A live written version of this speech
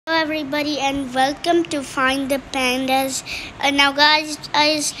Everybody, and welcome to Find the Pandas. Now guys,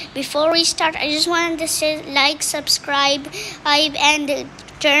 before we start, I just wanted to say like, subscribe, and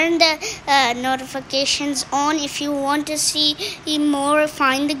turn the notifications on if you want to see more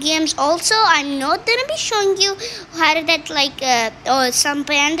Find the games. Also, I'm not gonna be showing you how to get some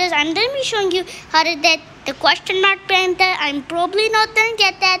pandas. I'm gonna be showing you how to get the question mark panda. I'm probably not gonna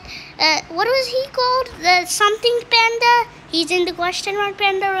get that. What was he called? The something panda. He's in the question mark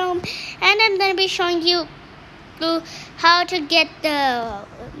panda room, and I'm gonna be showing you how to get the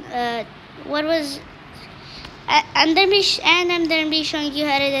I'm gonna be showing you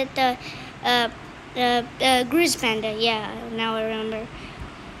how to get the Grizz Panda. Yeah, now I remember.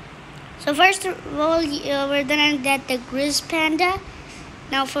 So first of all, we're gonna get the Grizz Panda.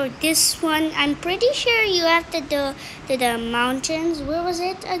 Now for this one, I'm pretty sure you have to do to the mountains. Where was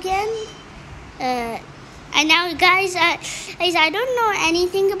it again? And now, guys, I don't know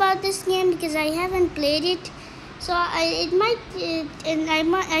anything about this game because I haven't played it. So I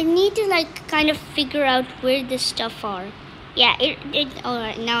need to kind of figure out where this stuff are. Yeah, all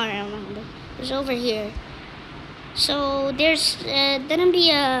right, now I remember. It's over here. So there's gonna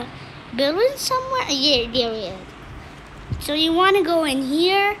be a building somewhere. Yeah, there it is. So you want to go in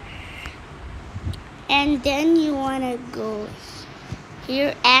here, and then you want to go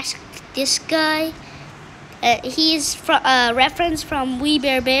here. Ask this guy. He's reference from We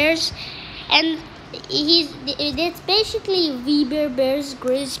Bear Bears, and it's basically We Bear Bears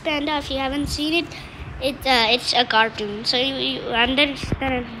Grizz Panda. If you haven't seen it, it's a cartoon. So I'm just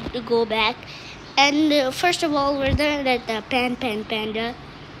gonna go back, and first of all, we're gonna get the Panda.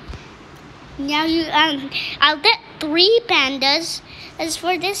 Now I'll get 3 pandas as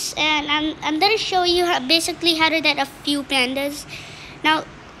for this, and I'm gonna show you basically how to get a few pandas. Now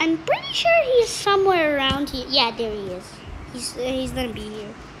I'm pretty sure he's somewhere around here. Yeah, there he is. He's gonna be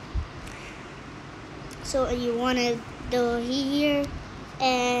here. So you wanna go here,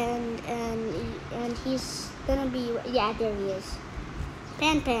 and he's gonna be, yeah, there he is.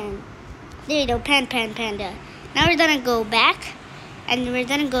 Pan. There you go, Panda. Now we're gonna go back, and we're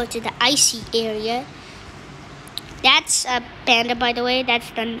gonna go to the icy area. That's a panda, by the way.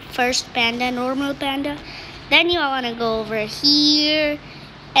 That's the first panda, normal panda. Then you wanna go over here.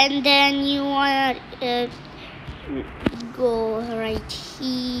 And then you want to go right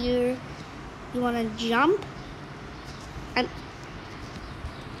here. You want to jump.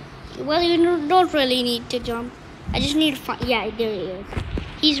 Well, you don't really need to jump. I just need to find. Yeah, there he is.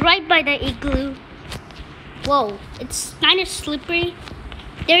 He's right by the igloo. Whoa, it's kind of slippery.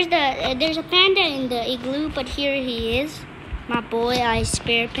 There's a panda in the igloo, but here he is, my boy, I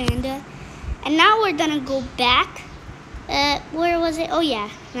spare panda. And now we're gonna go back. Where was it? Oh yeah,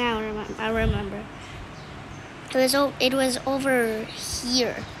 now I remember. It was over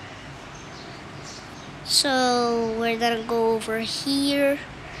here. So we're gonna go over here,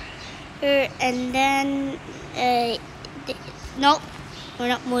 and then nope, we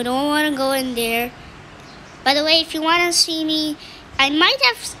don't want to go in there. By the way, if you want to see me, I might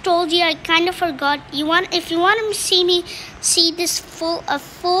have told you. I kind of forgot. If you want to see me see this full.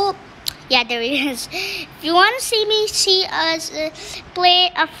 Yeah, there he is. If you want to see us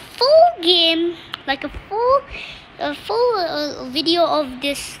play a full game, like a full video of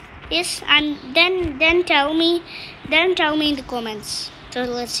this, and then tell me in the comments. So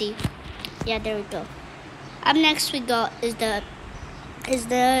let's see. Yeah, there we go. Up next we got is the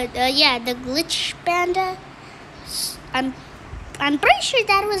Glitch Panda. I'm pretty sure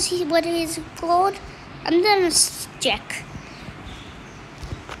that was what he's called. I'm gonna check.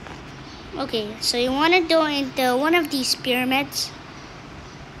 Okay, so you want to go into one of these pyramids.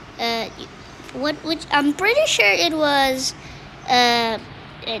 Which I'm pretty sure it was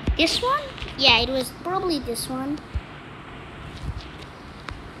this one. Yeah, it was probably this one.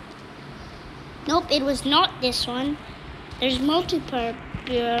 Nope, it was not this one. There's multiple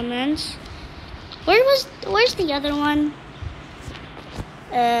pyramids. Where's the other one?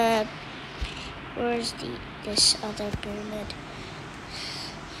 Where's this other pyramid?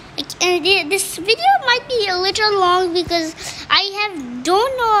 This video might be a little long because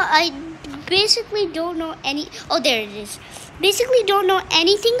I basically don't know any. Oh, there it is. Basically don't know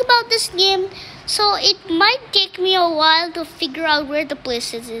anything about this game, so it might take me a while to figure out where the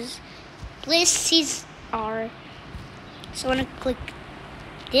places are. So I'm gonna click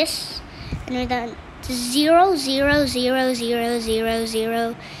this, and we're done. 0 0 0 0 0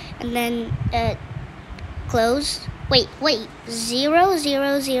 0, and then close. Wait. 0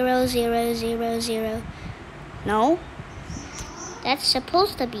 0 0 0 0 0. No, that's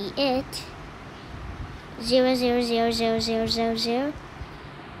supposed to be it. 0 0 0 0 0 0 0.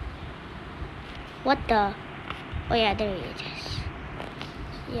 What the? Oh yeah, there it is.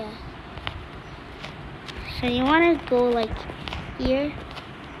 Yeah. So you want to go like here.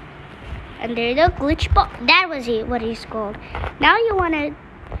 And there the GlitchPop. That was it, what he's called. Now you want to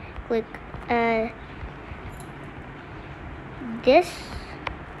click this.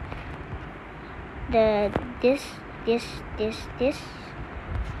 This.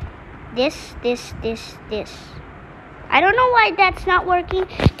 I don't know why that's not working,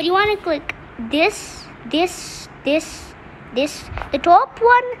 but you want to click this. The top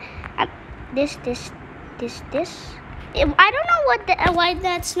one. This. I don't know why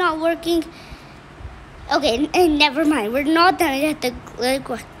that's not working. Okay, never mind. We're not done at the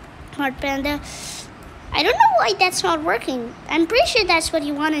GlitchPop Panda. I don't know why that's not working. I'm pretty sure that's what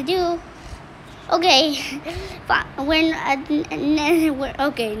you want to do. Okay, we're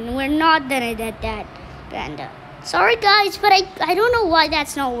not done at that panda. Sorry guys, but I don't know why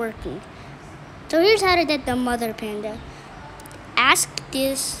that's not working. So here's how to get the mother panda. Ask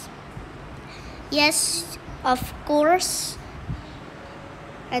this. Yes, of course.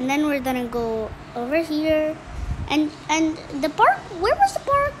 And then we're gonna go over here, and the park. Where was the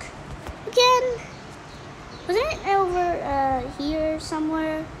park again? Wasn't it over here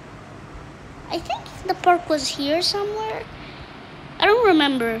somewhere? I think the park was here somewhere. I don't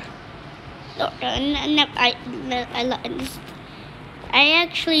remember. I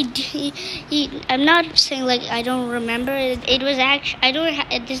actually, I'm not saying like I don't remember. It was actually, I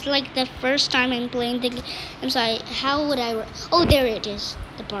don't. This is like the first time I'm playing the game. I'm sorry. How would I? Oh, there it is,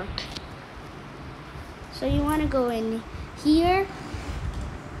 the park. So you want to go in here,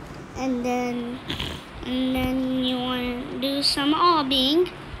 and then you want to do some obbying.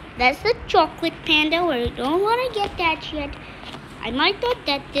 That's the chocolate panda where you don't want to get that yet. I might not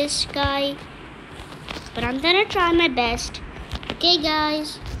get this guy, but I'm gonna try my best. Okay,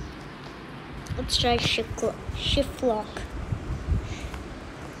 guys, let's try shift lock.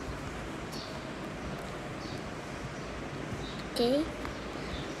 Okay.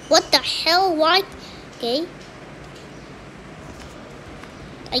 What the hell? Why? Okay.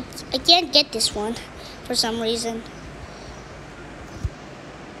 I can't get this one for some reason.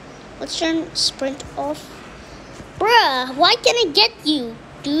 Let's turn sprint off. Bruh, why can't I get you,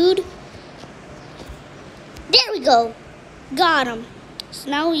 dude? There we go. Got him. So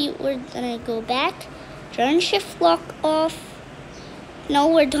now we're gonna go back. Turn shift lock off. No,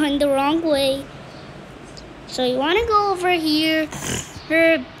 we're doing the wrong way. So you want to go over here.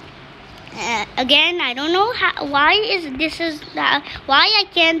 Again, I don't know why I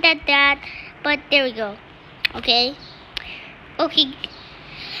can't get that, but there we go. Okay.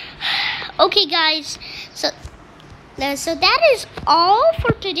 Okay, guys. So that is all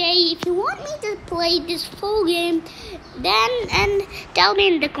for today. If you want me to play this full game, then tell me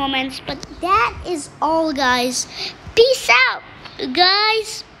in the comments. But that is all, guys. Peace out,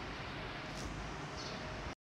 guys.